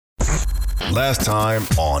Last time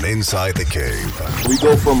on Inside the Cave. We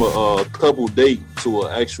go from a couple date to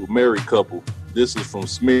an actual married couple. This is from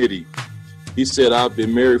Smitty. He said, I've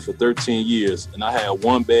been married for 13 years and I had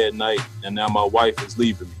one bad night and now my wife is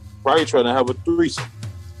leaving me. Probably trying to have a threesome.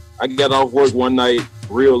 I got off work one night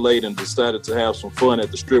real late and decided to have some fun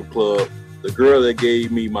at the strip club. The girl that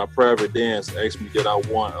gave me my private dance asked me that I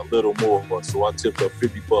want a little more, so I tipped her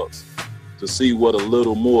 $50 to see what a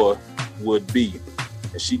little more would be.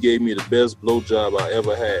 And she gave me the best blowjob I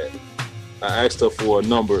ever had. I asked her for a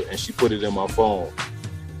number and she put it in my phone.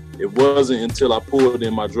 It wasn't until I pulled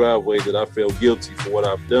in my driveway that I felt guilty for what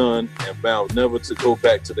I've done and vowed never to go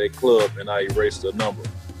back to that club, and I erased the number.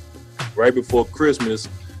 Right before Christmas,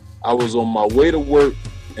 I was on my way to work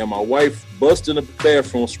and my wife busted in the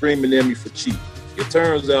bathroom screaming at me for cheating. It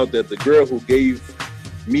turns out that the girl who gave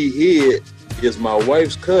me head is my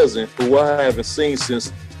wife's cousin, who I haven't seen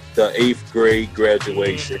since the 8th grade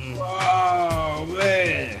graduation. Oh,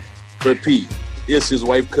 man. Repeat, it's his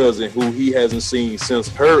wife cousin who he hasn't seen since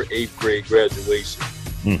her 8th grade graduation.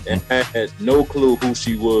 And I had no clue who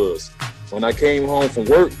she was. When I came home from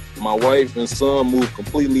work, my wife and son moved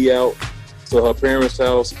completely out to her parents'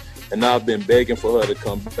 house, and I've been begging for her to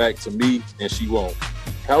come back to me, and she won't.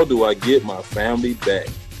 How do I get my family back?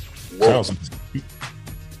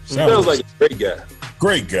 Sounds like a great guy.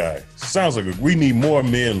 Great guy. Sounds like we need more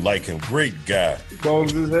men like him. Great guy.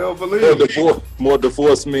 Bones as hell, believe it. More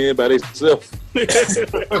divorced men by themselves. The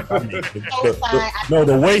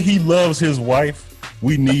way he loves his wife,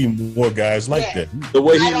 we need more guys like that. The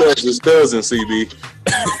way he loves his cousin, CB.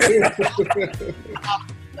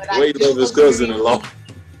 The way he loves his cousin-in-law.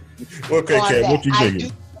 Okay, Kat, what you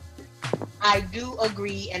thinking? I do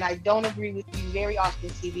agree, and I don't agree with you very often,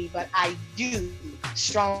 CB, but I do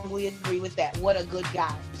strongly agree with that. What a good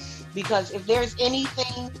guy. Because if there's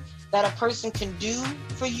anything that a person can do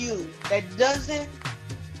for you that doesn't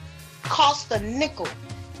cost a nickel,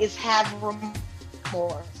 is have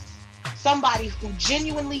remorse. Somebody who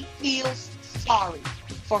genuinely feels sorry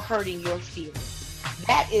for hurting your feelings.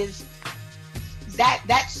 That's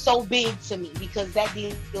so big to me, because that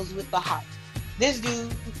deals with the heart. This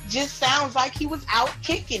dude just sounds like he was out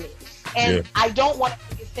kicking it. And I don't want to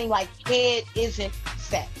make it seem like head isn't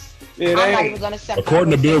sex. I'm not even going to say. According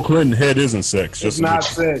to Bill Clinton, head isn't sex. It's not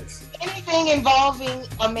sex. Anything involving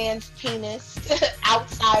a man's penis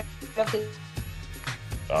outside of his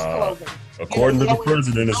clothing. According to the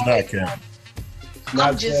president, it's not, Kat.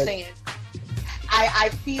 I'm just saying. I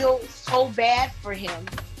feel so bad for him,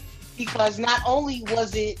 because not only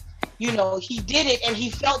was it, he did it and he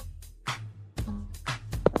felt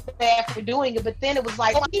bad for doing it, but then it was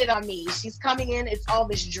like, oh, it on me. She's coming in, it's all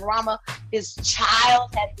this drama. His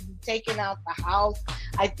child had to be taken out the house.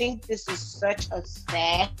 I think this is such a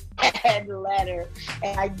sad letter,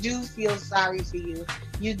 and I do feel sorry for you.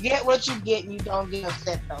 You get what you get and you don't get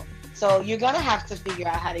upset though. So you're gonna have to figure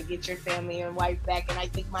out how to get your family and wife back, and I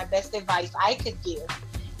think my best advice I could give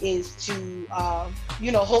is to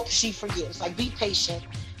hope she forgives. Like, be patient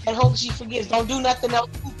and hope she forgives. Don't do nothing else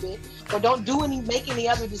stupid, or don't make any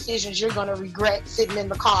other decisions you're going to regret sitting in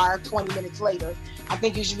the car 20 minutes later. I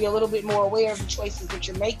think you should be a little bit more aware of the choices that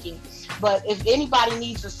you're making. But if anybody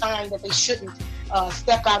needs a sign that they shouldn't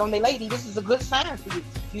step out on their lady, this is a good sign for you.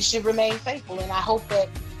 You should remain faithful, and I hope that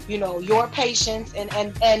your patience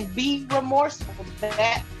and be remorseful.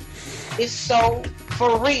 That is so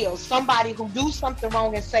for real. Somebody who do something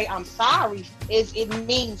wrong and say I'm sorry, it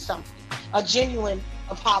means something. A genuine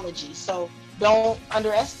apology. So don't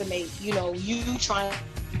underestimate, you trying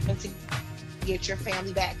to get your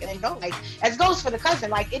family back and then go. Like, as goes for the cousin,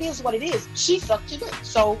 like, it is what it is. She sucked you good.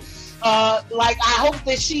 So I hope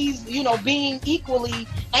that she's, being equally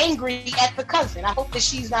angry at the cousin. I hope that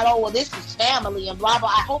she's not, oh, well, this is family and blah, blah.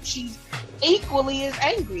 I hope she's equally as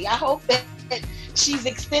angry. I hope that she's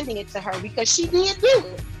extending it to her, because she did do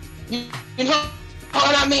it. You know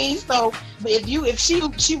what I mean? So if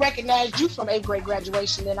she recognized you from 8th grade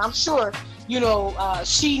graduation, then I'm sure,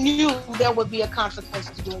 she knew there would be a consequence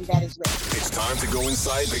to doing that as well. It's time to go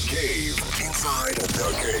inside the cave. Inside the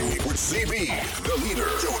cave with CB, the leader,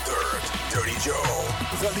 Joe Dirt, Dirty Joe,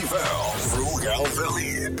 Velle, Frugal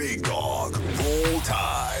Velle, Big Dog, Roll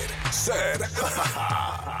Tide, Said,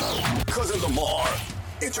 Cousin Lamar,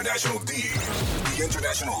 International D, the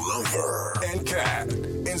International Lover, and Kat.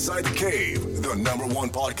 Inside the Cave, the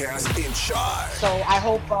 #1 podcast in Chi. So I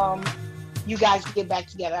hope you guys get back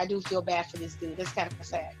together. I do feel bad for this dude. It's kind of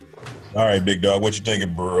sad. All right, Big Dog, what you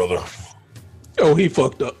thinking, brother? Oh, he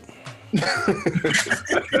fucked up. He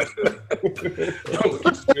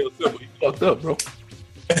fucked up, bro.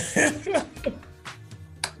 You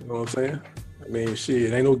know what I'm saying? I mean,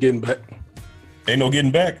 shit, ain't no getting back. Ain't no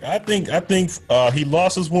getting back. I think he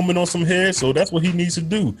lost his woman on some head, so that's what he needs to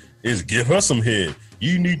do is give her some head.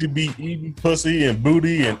 You need to be eating pussy and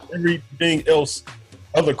booty and everything else,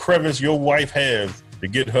 other crevice your wife has to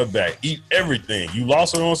get her back. Eat everything. You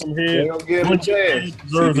lost her on some head.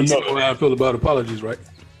 Deserves enough. How I feel about apologies, right?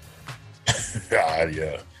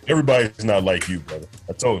 Yeah. Everybody's not like you, brother.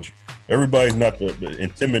 I told you. Everybody's not the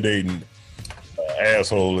intimidating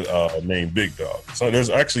asshole named Big Dog. So there's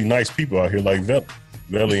actually nice people out here like Velle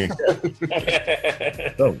and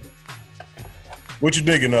Cat. So, what you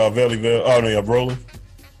digging, Velle? Oh, no, I'm rolling.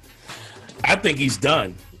 I think he's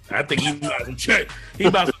done. I think he's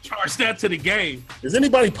about to charge that to the game. Is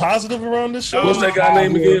anybody positive around this show? What's that guy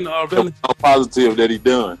name again, Velle? I'm positive that he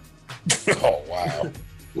done. Oh, wow.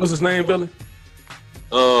 What's his name, Velle?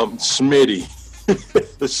 Smitty.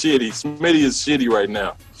 Shitty. Smitty is shitty right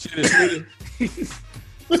now. Shitty.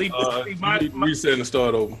 Reset and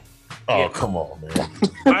start over. Oh, yeah. Come on, man.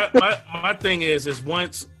 my thing is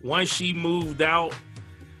once she moved out,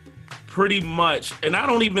 pretty much, and I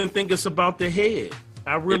don't even think it's about the head.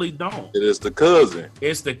 I really don't. It is the cousin.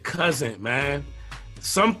 It's the cousin, man.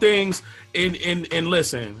 Some things, and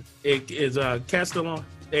listen, it is Cat still on?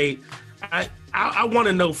 I want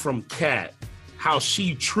to know from Cat how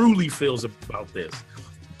she truly feels about this.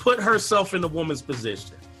 Put herself in the woman's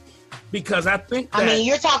position. Because I think that, I mean,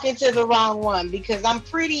 you're talking to the wrong one because I'm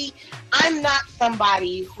not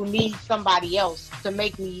somebody who needs somebody else to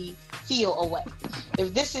make me feel away.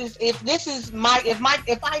 If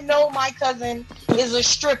I know my cousin is a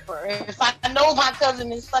stripper, if I know my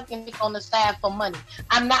cousin is sucking dick on the side for money,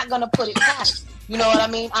 I'm not gonna put it past her. You know what I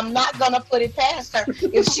mean? I'm not gonna put it past her.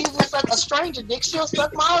 If she will suck a stranger dick, she'll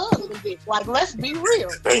suck my husband's dick. Like, let's be real.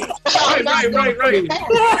 Right.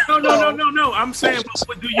 No. I'm saying,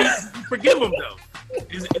 but do you forgive him though?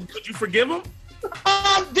 Could you forgive him?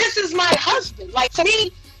 This is my husband. Like, to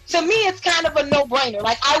me, it's kind of a no-brainer.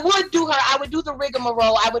 Like, I would do the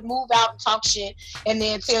rigmarole. I would move out and talk shit and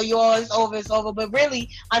then tell you, oh, it's over. But really,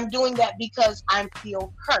 I'm doing that because I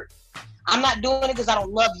feel hurt. I'm not doing it because I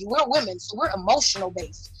don't love you. We're women, so we're emotional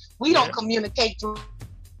based. We don't communicate through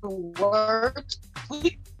words.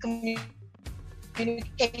 We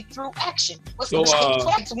communicate through action.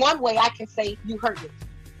 It's one way I can say you hurt me.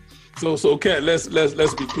 So Kat, let's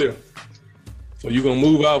be clear. So you're gonna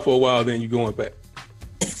move out for a while, then you're going back.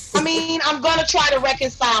 I mean, I'm gonna try to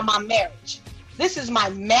reconcile my marriage. This is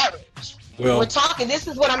my marriage. Well, we're talking. This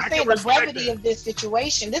is what I'm saying. The brevity of this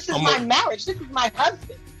situation. This is my marriage. This is my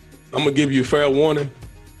husband. I'm gonna give you a fair warning.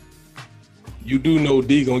 You do know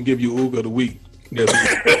D gonna give you Ooga of the week.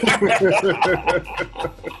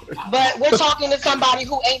 But we're talking to somebody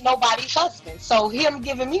who ain't nobody's husband. So him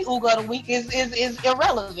giving me Ooga of the week is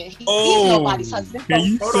irrelevant. He's nobody's husband.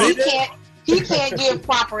 So he can't give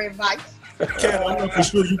proper advice. Cat, I'm not for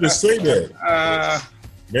sure you can say that.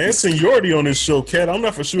 Man, seniority on this show, Cat. I'm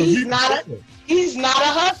not for sure he's not a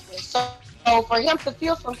husband. So for him to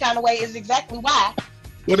feel some kind of way is exactly why.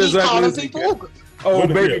 What exactly is it? Oh,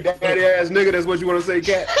 baby daddy ass nigga, that's what you want to say,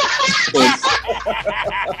 Cat?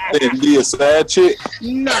 And be a sad chick?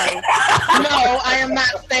 No, I am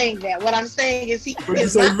not saying that. What I'm saying is he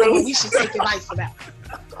is not someone we should take advice about.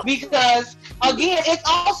 Because, again, it's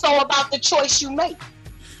also about the choice you make.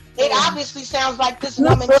 It obviously sounds like this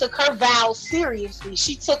woman took her vows seriously.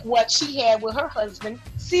 She took what she had with her husband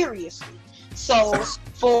seriously. So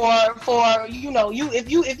for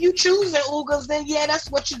if you choose the Oogas, then yeah,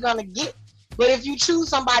 that's what you're gonna get. But if you choose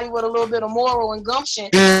somebody with a little bit of moral and gumption,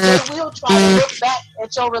 they will try to look back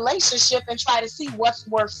at your relationship and try to see what's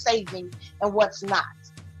worth saving and what's not.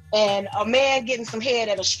 And a man getting some head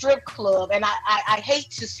at a strip club, and I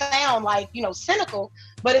hate to sound like, cynical,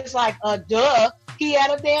 but it's like, duh, he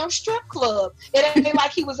had a damn strip club. It ain't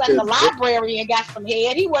like he was at the library and got some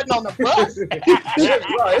head. He wasn't on the bus.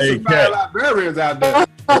 Hey, Cat. Librarians out there.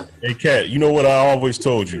 Hey, Cat, you know what I always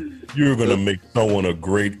told you? You're going to make someone a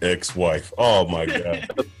great ex-wife. Oh, my God.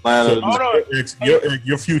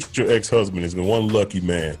 Your future ex-husband is the one lucky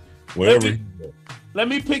man. Whatever. Let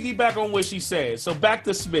me piggyback on what she said. So back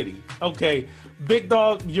to Smitty. Okay, Big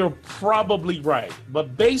Dog, you're probably right.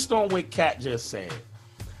 But based on what Kat just said,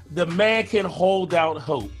 the man can hold out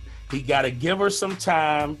hope. He got to give her some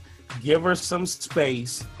time, give her some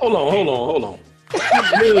space. Hold on.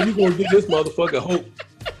 You going to give this motherfucker hope,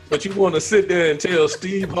 but you want to sit there and tell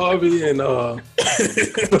Steve Harvey and all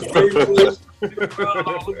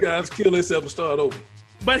the guys kill themselves and start over.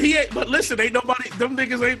 But listen, ain't nobody, them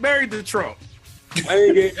niggas ain't married to Trump. I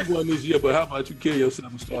ain't gave you one this year, but how about you kill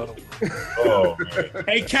yourself and start over? Oh, man.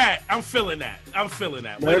 Hey, Kat, I'm feeling that.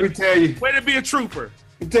 Let me tell you. Way to be a trooper.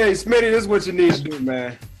 I tell you, Smitty, this is what you need to do,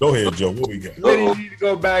 man. Go ahead, Joe. What we got? Smitty, you need to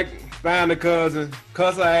go back, find the cousin,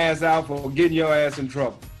 cuss her ass out for getting your ass in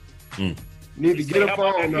trouble. You need to get a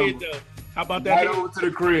phone number. How about that? Right over to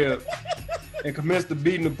the crib and commence to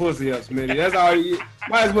beating the pussy up, Smitty. That's all you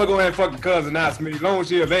might as well go ahead and fuck the cousin out, Smitty, as long as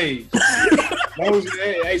she of age.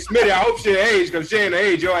 Hey, Smitty, I hope she of age, because she ain't of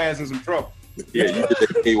age, your ass in some trouble. Yeah, you did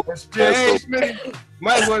that. Hey, Smitty,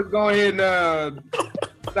 might as well go ahead and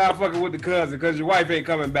stop fucking with the cousin, because your wife ain't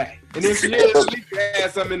coming back. And if she is, at least you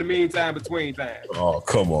add something in the meantime between times. Oh,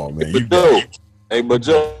 come on, man. But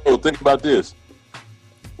Joe, think about this.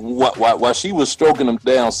 While she was stroking him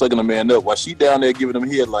down, sucking the man up, while she down there giving him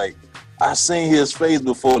head, like, I seen his face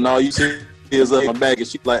before, now you see his up my back, and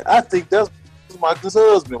she like, I think that's my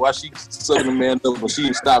husband. While she sucking the man up, but she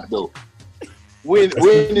didn't stop though. When did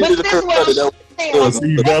it occur that what's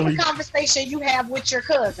the conversation you have with your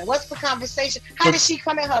cousin? What's the conversation? How did she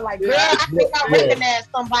come at her like, girl, I think I recognized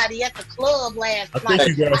somebody at the club last night? I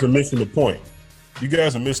think you guys are missing the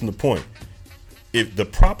point. If the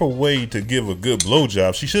proper way to give a good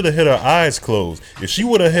blowjob, she should have had her eyes closed. If she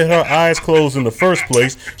would have had her eyes closed in the first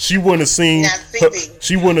place, she wouldn't have seen her cousin.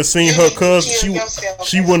 She wouldn't have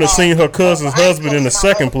seen her cousin's husband in the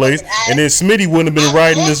second place, and then Smitty wouldn't have been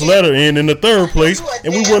writing this letter in the third place,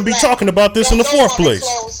 and we wouldn't be talking about this in the fourth place.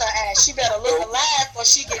 She better look alive or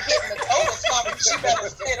she get hit in the toe or something. She better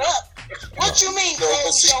sit up. What you mean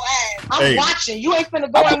close your eyes? I'm watching. You ain't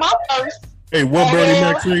finna go in my purse. Hey, what Bernie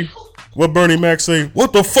Mac say? What Bernie Mac say?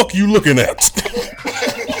 What the fuck you looking at?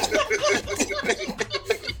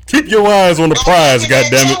 Keep your eyes on the prize,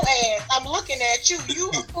 goddammit. I'm looking at you. You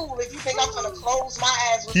a fool if you think I'm gonna close my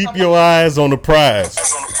eyes. Keep your eyes on the prize.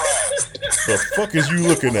 The fuck is you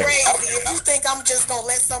looking at? Crazy. If you think I'm just gonna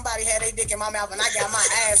let somebody have their dick in my mouth and I got my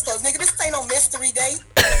eyes closed, nigga, this ain't no mystery date.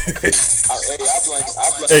 I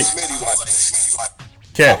blame Smitty.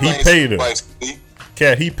 Cat, he paid her.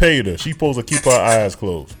 Cat, he paid her. She supposed to keep her eyes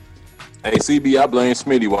closed. Hey, CB, I blame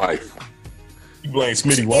Smitty wife. You blame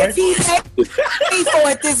Smitty wife? If he paid for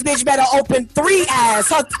it, this bitch better open 3 eyes.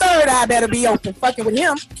 Her third eye better be open. Fucking with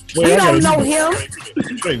him. Wait, we don't know him.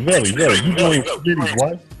 Wait, Velle, you blame Smitty's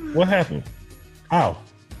wife? What happened? How?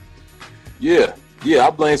 Yeah,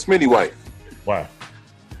 I blame Smitty wife. Why?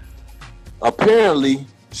 Apparently,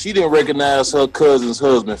 she didn't recognize her cousin's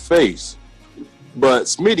husband's face. But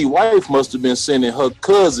Smitty wife must have been sending her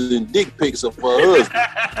cousin dick pics of her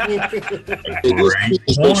husband.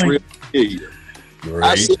 This looks real familiar.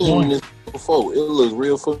 I've seen this before. It looks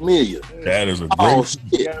real familiar. That is a great. Oh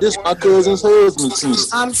shit! This my cousin's husband too.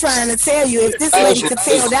 I'm trying to tell you, if this lady could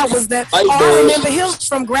tell, that was the. Oh, I remember him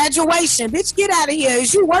from graduation. Bitch, get out of here.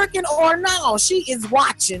 Is you working or no? She is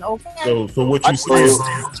watching. Okay. So what you say is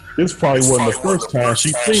this probably wasn't the first time she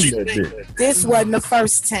seen that dick. This wasn't the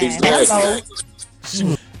first time. Exactly.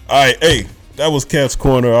 All right, hey, that was Cat's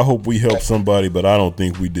Corner. I hope we helped somebody, but I don't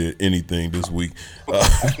think we did anything this week.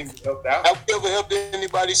 Have you ever helped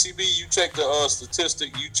anybody, CB? You check the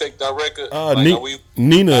statistic. You check the record.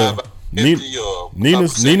 Nina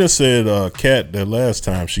said, Cat, that last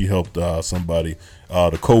time she helped somebody,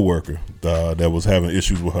 the coworker that was having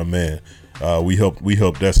issues with her man. We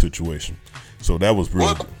helped that situation. So that was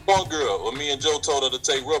really good. One girl, when me and Joe told her to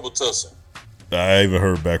take rubber tussing. I haven't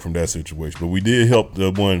heard back from that situation, but we did help the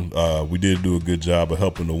one. We did do a good job of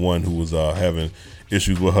helping the one who was having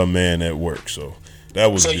issues with her man at work. So that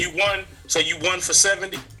was. So good. You won for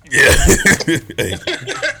 70. Yeah.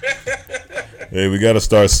 Hey, we got to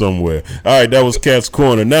start somewhere. All right, that was Cat's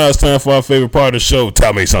Corner. Now it's time for our favorite part of the show.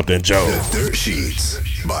 Tell me something, Joe. The Dirt Sheets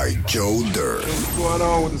by Joe Dirt. What's going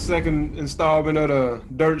on with the second installment of the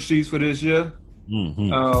Dirt Sheets for this year?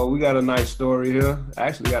 Mm-hmm. We got a nice story here.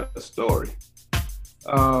 Actually, got a story.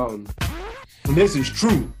 And this is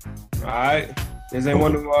true. All right, this ain't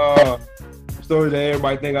one of them stories that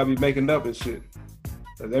everybody think I be making up and shit.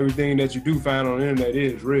 Because everything that you do find on the internet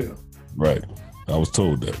is real. Right. I was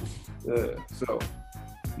told that. Yeah. So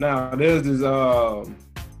now there's this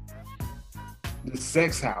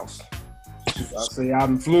sex house. I say out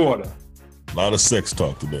in Florida. A lot of sex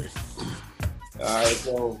talk today. All right.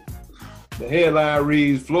 So the headline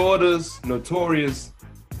reads: Florida's notorious.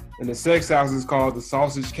 And the sex house is called the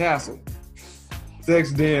Sausage Castle.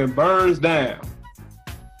 Sex den burns down.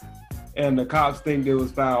 And the cops think there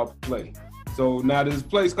was foul play. So now this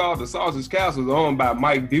place called the Sausage Castle is owned by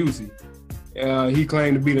Mike Busey. He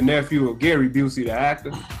claimed to be the nephew of Gary Busey, the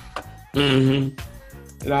actor. Mm-hmm.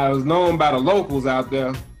 And I was known by the locals out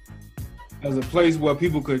there as a place where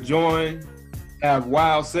people could join, have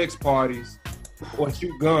wild sex parties, or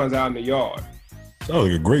shoot guns out in the yard. Sounds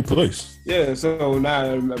like a great place. Yeah, so now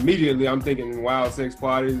immediately I'm thinking wild sex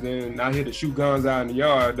parties, and I hear the shoot guns out in the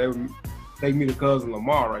yard. They would take me to Cousin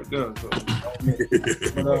Lamar right there. So,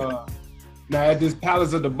 but, now at this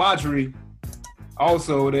Palace of Debauchery,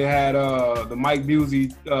 also they had the Mike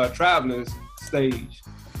Busey traveling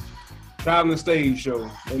stage show,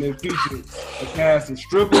 and it featured a cast of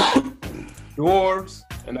strippers, dwarves,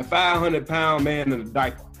 and a 500-pound man in a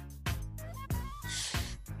diaper.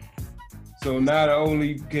 So not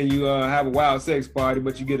only can you have a wild sex party,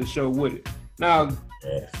 but you get a show with it. Now,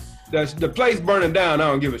 the place burning down, I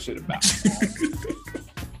don't give a shit about.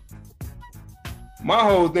 My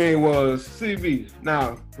whole thing was CB.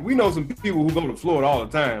 Now, we know some people who go to Florida all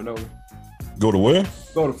the time, though. Go to where?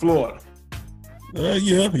 Go to Florida.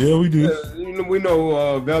 Yeah, we do. We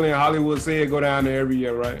know Velle and Hollywood said go down there every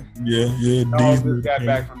year, right? Yeah. All just got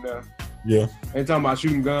back from there. Yeah. They talking about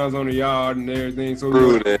shooting guns on the yard and everything. So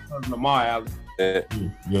Lamar alley.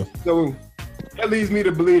 Yeah. So that leads me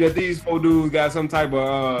to believe that these 4 dudes got some type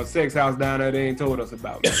of sex house down there they ain't told us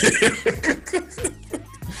about.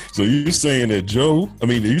 So you saying that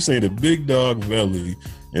you saying that Big Dog Velle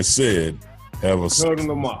and said have a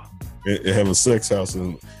sex house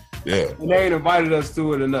and yeah. And they ain't invited us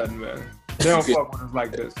to it or nothing, man. They don't fuck with us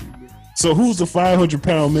like this. So who's the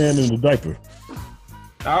 500-pound man in the diaper?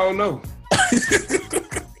 I don't know.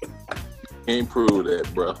 Can't prove that,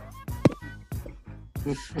 bro.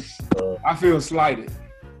 I feel slighted.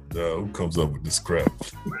 Who comes up with this crap?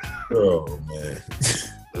 Oh man.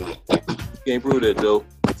 Can't prove that, though.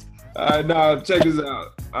 All right, now check this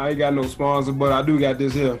out. I ain't got no sponsor, but I do got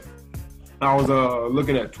this here. I was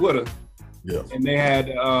looking at Twitter. Yeah. And they had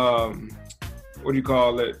what do you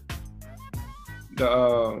call it?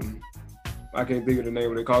 I can't think of the name of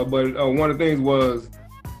what they call it, but one of the things was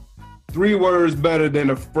 3 words better than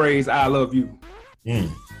the phrase "I love you."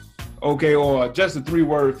 Okay, or just a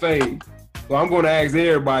 3-word phrase. So I'm going to ask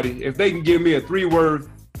everybody if they can give me a 3-word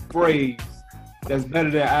phrase that's better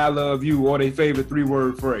than "I love you" or their favorite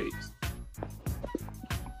 3-word phrase.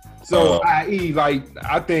 So, i.e., like,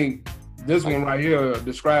 I think this one right here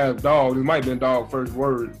describes dog. It might have been dog first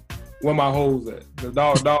word. Where my hoes at? The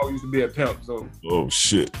dog used to be a pimp, so. Oh,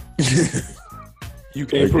 shit. You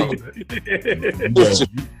can't prove it.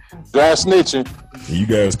 Dry snitching. You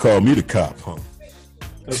guys call me the cop, huh?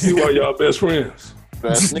 Let's see why y'all best friends.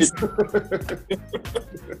 Dry snitching.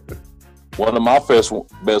 One of my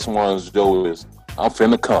best ones, Joe, is I'm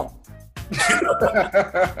finna come.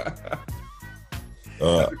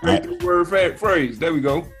 Great 3-word phrase. There we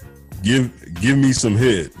go. Give me some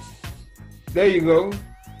head. There you go.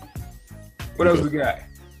 What else we got?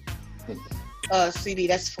 CB,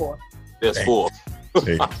 that's 4. That's 4.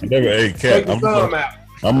 Hey, Kat,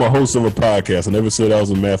 I'm a host of a podcast. I never said I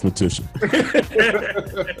was a mathematician.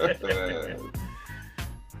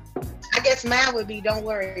 I guess mine would be don't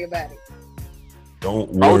worry about it. Don't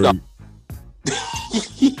worry. No.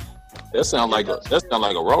 That sound like a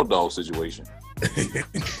raw dog situation.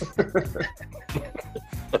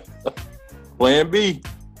 Plan B.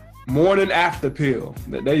 Morning after pill.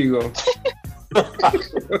 There you go.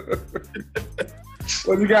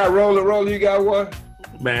 What you got, Roller? You got what?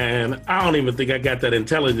 Man, I don't even think I got that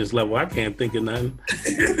intelligence level. I can't think of nothing.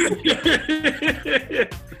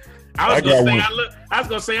 I was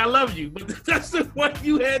gonna say I love you, but that's the one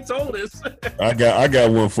you had told us. I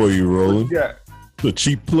got one for you, Roland. Yeah. The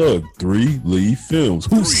cheap plug, 3 Lee Films.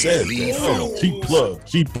 Who said that? Oh,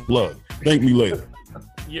 cheap plug. Thank me later.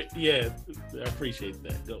 Yeah, I appreciate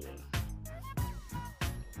that. Go on.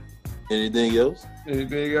 Anything else?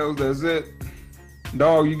 That's it.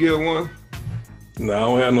 Dog, you get one? No, I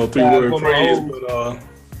don't have no 3-word phrase, but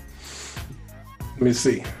let me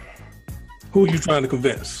see. Who are you trying to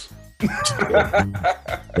convince?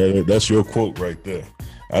 That's your quote right there.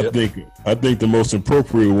 I think the most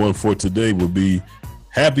appropriate one for today would be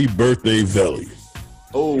 "Happy Birthday, Velle."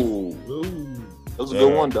 Oh, that's a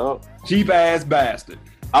good one, dog. Cheap ass bastard.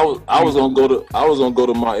 I was gonna go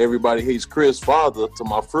to my Everybody Hates Chris father, to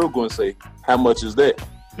my frugal, and say, how much is that?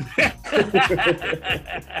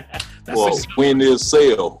 Well, when there's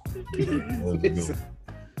sale,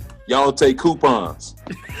 y'all take coupons.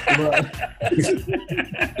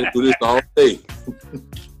 Do this all day.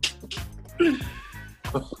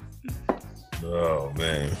 Oh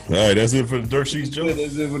man! All right, that's it for the dirt sheets, Joe.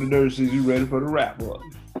 That's it for the dirt sheets. You ready for the wrap up?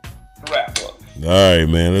 All right,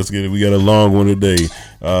 man. Let's get it. We got a long one today.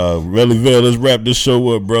 Velle, let's wrap this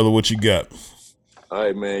show up, brother. What you got? All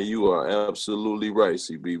right, man. You are absolutely right,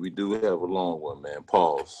 CB. We do have a long one, man.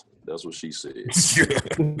 Pause. That's what she said.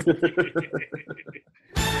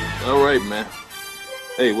 All right, man.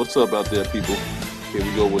 Hey, what's up out there, people? Here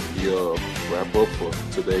we go with the wrap up for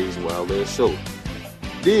today's Wild Ass Show.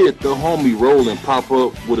 Did the homie Roland pop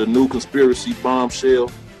up with a new conspiracy bombshell?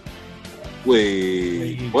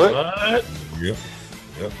 Wait, what? Yep.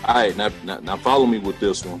 All right, now follow me with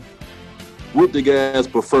this one. Would the guys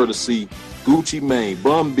prefer to see Gucci Mane,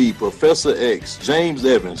 Bun B, Professor X, James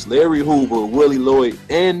Evans, Larry Hoover, Willie Lloyd,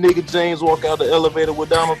 and nigga James walk out the elevator with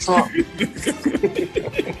Donald Trump?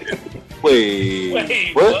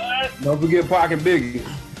 Wait, what? Don't forget Pac and Biggie.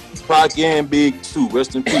 Pac and Big too.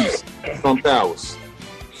 Rest in peace. Trump Towers.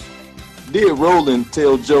 Did Roland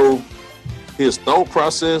tell Joe his thought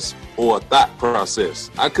process or a thought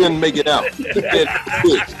process? I couldn't make it out. I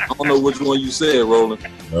don't know which one you said, Roland.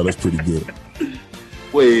 No, that's pretty good.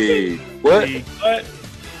 Wait, what?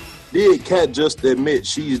 Did Kat just admit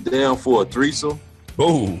she's down for a threesome?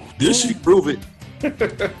 Oh, Did she prove it?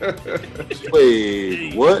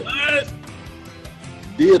 Wait, what?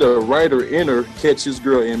 Did a writer enter catch his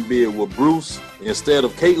girl in bed with Bruce instead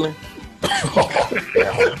of Caitlyn?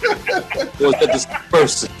 Was that the same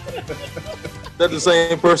person? Is that the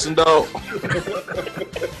same person, dog?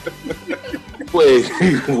 Wait,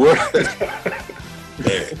 what?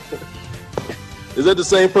 Is that the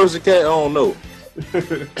same person, Cat? I don't know.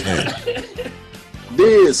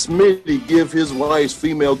 Did Smitty give his wife's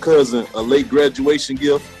female cousin a late graduation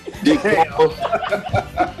gift? Dick Coma.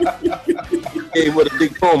 Gave her the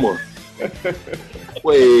Dick Coma.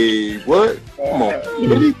 Wait, what? Come on,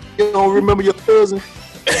 Smitty, you don't remember your cousin?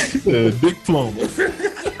 Dick Plumber.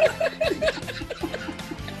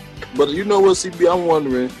 But you know what, CB? I'm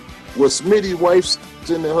wondering, was Smitty's wife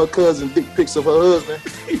sending her cousin dick pics of her husband?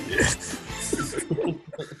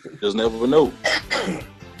 Just never know.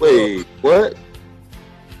 Wait, what?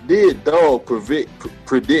 Did Dog predict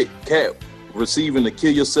Cat receiving the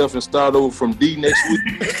Kill Yourself and Start Over from D next week?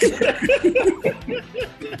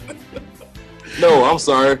 No, I'm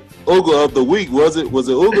sorry. Ooga of the week, was it? Was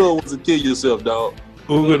it Ooga or was it Kill Yourself, dog?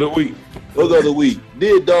 Ooga of the week. Ooga of the week.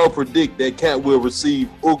 Did Dog predict that Cat will receive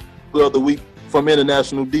Ooga of the week from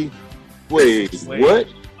International D? Wait, what?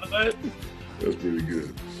 That's pretty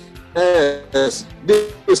good.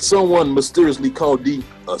 Did someone mysteriously call D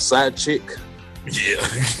a side chick? Yeah.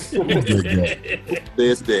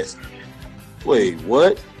 There's that. Wait,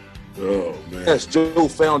 what? Oh, man. As Joe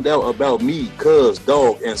found out about me, cuz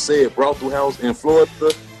dog, and said brothel house in Florida.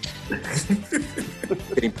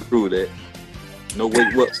 Can't prove that. No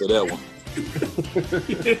wait what for that one.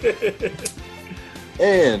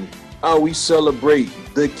 And how we celebrate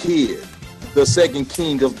the kid, the second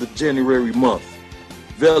king of the January month,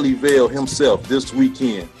 Velle himself this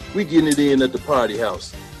weekend. We getting it in at the party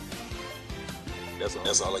house.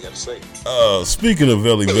 That's all I got to say. Speaking of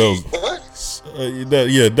Velle,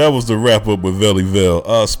 that was the wrap up with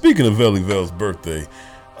Velle. Speaking of Velle's birthday,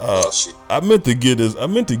 I meant to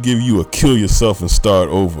give you a Kill Yourself and Start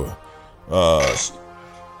Over.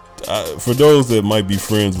 For those that might be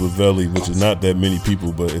friends with Velle, which is not that many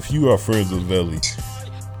people, but if you are friends with Velle,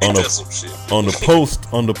 on the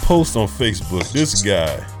post on Facebook, this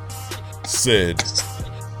guy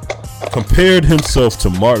compared himself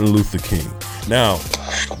to Martin Luther King. Now,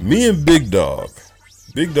 me and Big Dog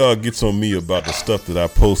gets on me about the stuff that I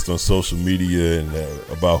post on social media and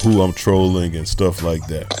about who I'm trolling and stuff like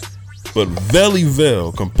that. But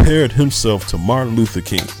Velle compared himself to Martin Luther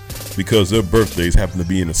King because their birthdays happen to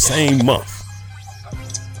be in the same month.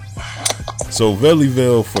 So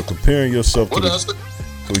Velle, for comparing yourself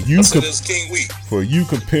for you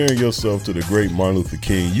comparing yourself to the great Martin Luther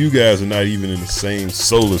King, you guys are not even in the same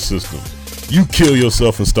solar system. You kill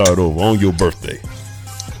yourself and start over on your birthday.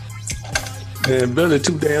 Man, Velle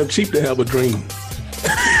too damn cheap to have a dream.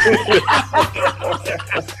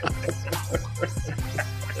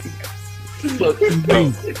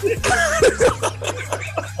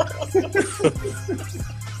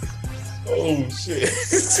 Oh shit.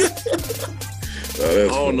 I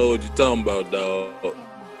don't know what you're talking about, dog.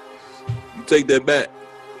 You take that back.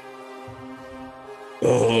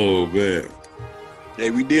 Oh man. Hey,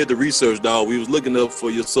 we did the research, dog. We was looking up for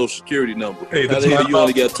your social security number. Hey, how the hell you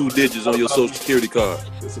only got 2 digits on your social security card?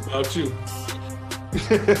 It's about you.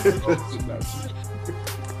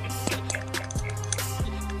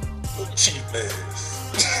 Cheap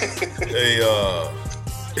ass. Hey, oh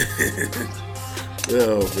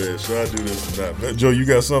man, should I do this or not? Joe, you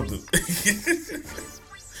got something?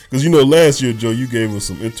 Because last year, Joe, you gave us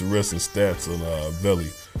some interesting stats on Velle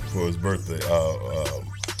for his birthday.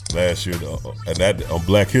 Last year, and that on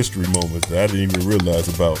Black History Moments, that I didn't even realize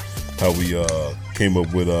about how we came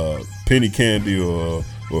up with penny candy or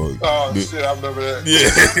shit, I remember that. Yeah,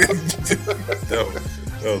 that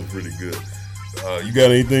was pretty good. You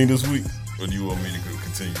got anything this week? Or do you want me to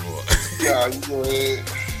continue on? Nah, you go ahead.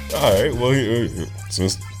 All right. Well,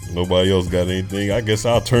 since nobody else got anything, I guess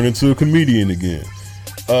I'll turn into a comedian again.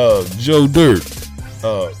 Joe Dirt.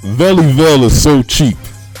 Velle is so cheap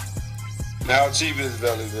How cheap is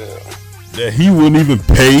Velle? that he wouldn't even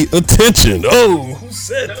pay attention. Oh, who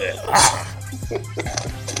said that?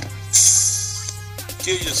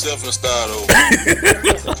 Kill yourself and start over.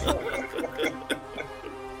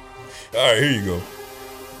 All right, here you go.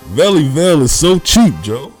 Velle is so cheap,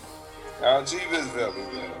 Joe. How cheap is Velle?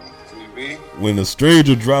 CB? When a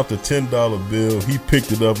stranger dropped a $10 bill, he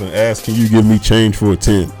picked it up and asked, "Can you give me change for a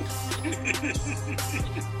 10?"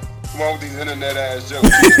 Come on with these internet ass jokes.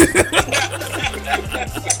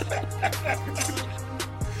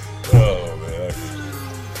 Oh man.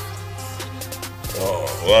 Oh,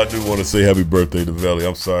 well, I do want to say happy birthday to Velle.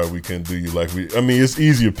 I'm sorry we couldn't do you like we. I mean, it's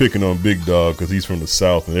easier picking on Big Dog because he's from the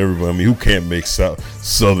South and everybody. I mean, who can't make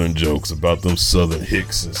Southern jokes about them Southern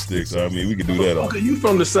hicks and sticks? I mean, we can do that. Okay, you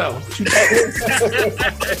from the South?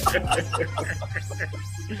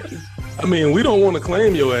 I mean, we don't want to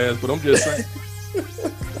claim your ass, but I'm just saying.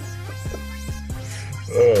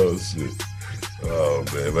 Oh shit. Oh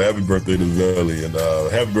man, but happy birthday to Velle and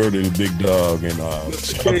happy birthday to Big Dog and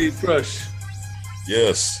Cave Crush.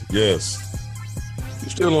 Yes. You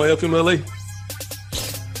still on FMLA?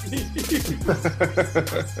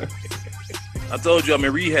 I told you I'm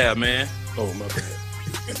in rehab, man. Oh my bad.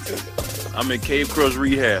 I'm in Cave Crush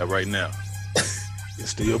rehab right now. It's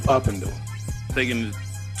still popping though. Taking the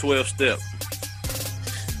 12 step.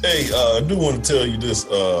 Hey, I do want to tell you this,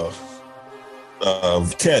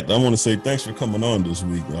 Kat, I want to say thanks for coming on this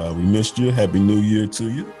week. We missed you. Happy New Year to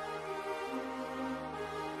you.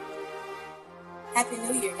 Happy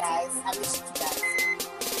New Year, guys. I missed you guys.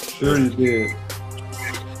 Sure you did.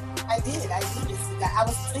 I did miss you guys. I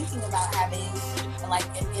was thinking about having like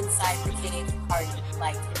an inside the cave party,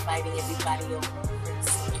 like inviting everybody over.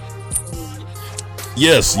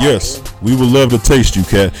 Yes. We would love to taste you,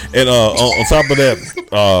 Kat. And on top of that,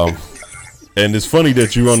 and it's funny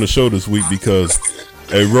that you're on the show this week because,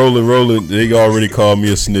 hey, Roland, they already called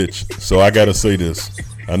me a snitch. So I got to say this.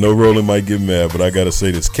 I know Roland might get mad, but I got to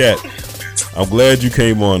say this. Kat, I'm glad you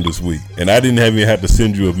came on this week. And I didn't even have to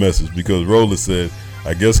send you a message because Roland said,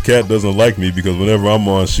 I guess Kat doesn't like me because whenever I'm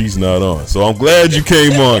on, she's not on. So I'm glad you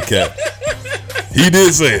came on, Kat. He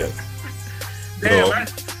did say it. Damn,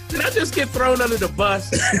 did I just get thrown under the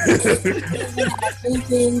bus?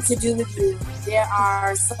 Anything to do with you. There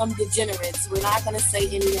are some degenerates. We're not going to say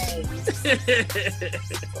any names.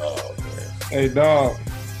 Oh, man. Hey, dog.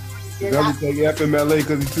 You're Velle not- take FMLA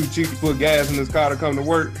because he's too cheap to put gas in his car to come to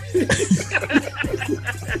work.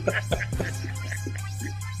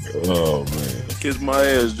 Oh, man. Kiss my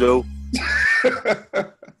ass, Joe.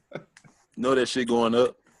 Know that shit going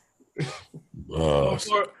up.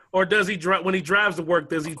 Or does he drive when he drives to work?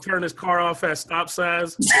 Does he turn his car off at stop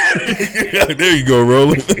signs? There you go,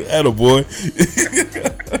 Roland. Attaboy.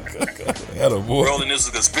 Attaboy. Rolling, this is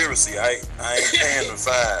a conspiracy. I ain't paying the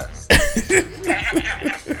 $5.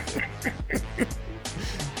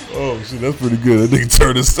 Oh shit, that's pretty good. That nigga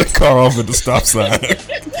turned his car off at the stop sign.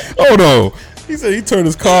 Oh no, he said he turned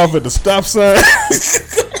his car off at the stop sign.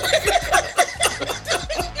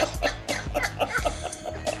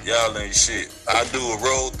 Y'all ain't shit. I do a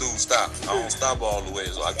roll through stop. I don't stop all the way,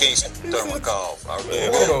 so I can't turn my car off. I really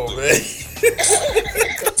roll through.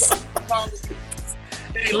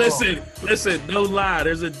 Hey, listen, no lie.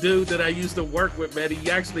 There's a dude that I used to work with, man. He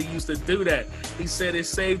actually used to do that. He said it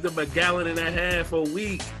saved him 1.5 gallons a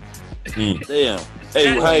week. Damn.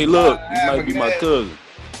 Hey, look, you might be my cousin.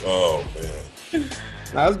 Oh man.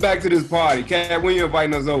 Now let's back to this party. Kat, when you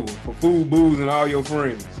inviting us over for food, booze, and all your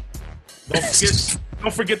friends?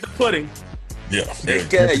 Don't forget the pudding. Yeah. Hey,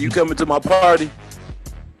 Kat, you coming to my party?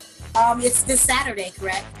 It's this Saturday,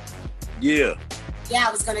 correct? Yeah. Yeah,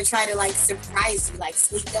 I was gonna try to like surprise you, like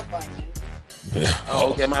sneak up on you.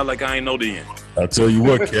 Oh, okay, man, like I ain't know then. I tell you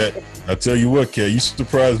what, Kat. You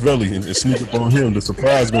surprise Velle and sneak up on him. The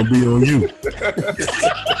surprise gonna be on you.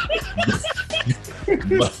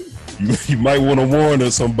 You might want to warn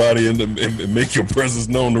somebody and make your presence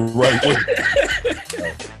known the right way.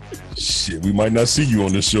 Shit, we might not see you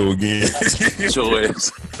on this show again. Your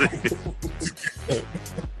ass.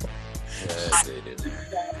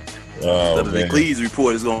 Other than Cleve's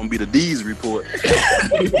report, it's gonna be the D's report.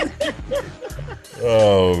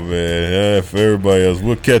 Oh man, for everybody else,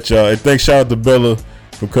 we'll catch y'all. And thanks, shout out to Bella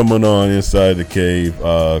for coming on Inside the Cave,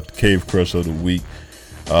 Cave Crush of the Week.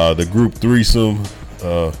 The group threesome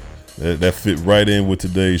that fit right in with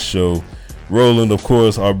today's show. Roland, of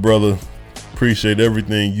course, our brother. Appreciate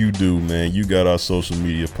everything you do, man. You got our social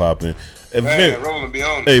media popping. Man, Roland be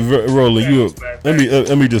on. Hey, Roland,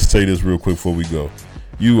 let me just say this real quick before we go.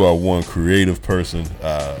 You are one creative person.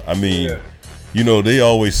 I mean, you know, they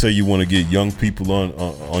always say you want to get young people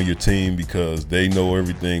on your team because they know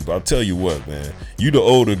everything. But I'll tell you what, man, you the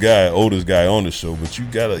oldest guy on the show, but you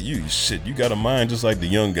got a mind just like the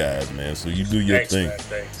young guys, man. So you do your thing. Man,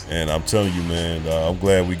 thanks. And I'm telling you, man, I'm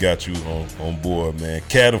glad we got you on board, man.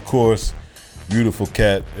 Cat, of course, beautiful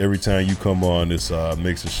Cat. Every time you come on, this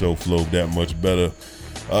makes the show flow that much better.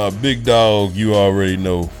 Big Dog, you already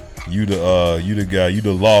know. You the guy, you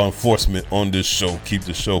the law enforcement on this show. Keep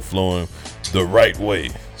the show flowing the right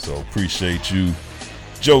way. So appreciate you.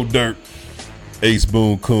 Joe Dirt, Ace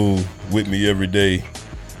Boone Coon with me every day,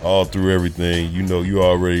 all through everything. You know, you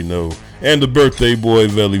already know. And the birthday boy,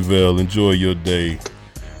 Velle. Enjoy your day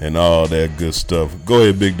and all that good stuff. Go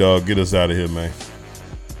ahead, Big Dog. Get us out of here, man.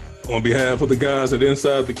 On behalf of the guys at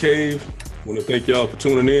Inside the Cave, I want to thank y'all for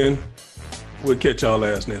tuning in. We'll catch y'all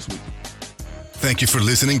next week. Thank you for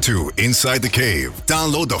listening to Inside the Cave.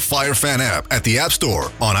 Download the Fire Fan app at the App Store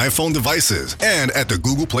on iPhone devices and at the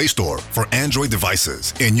Google Play Store for Android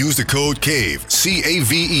devices. And use the code CAVE,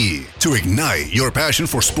 C-A-V-E, to ignite your passion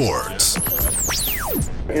for sports.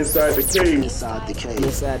 Inside the Cave. Inside the Cave.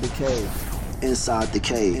 Inside the Cave. Inside the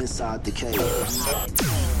Cave. Inside the Cave.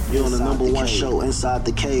 You're on the #1 show, Inside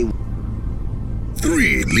the Cave.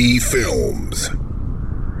 3 Lee Films.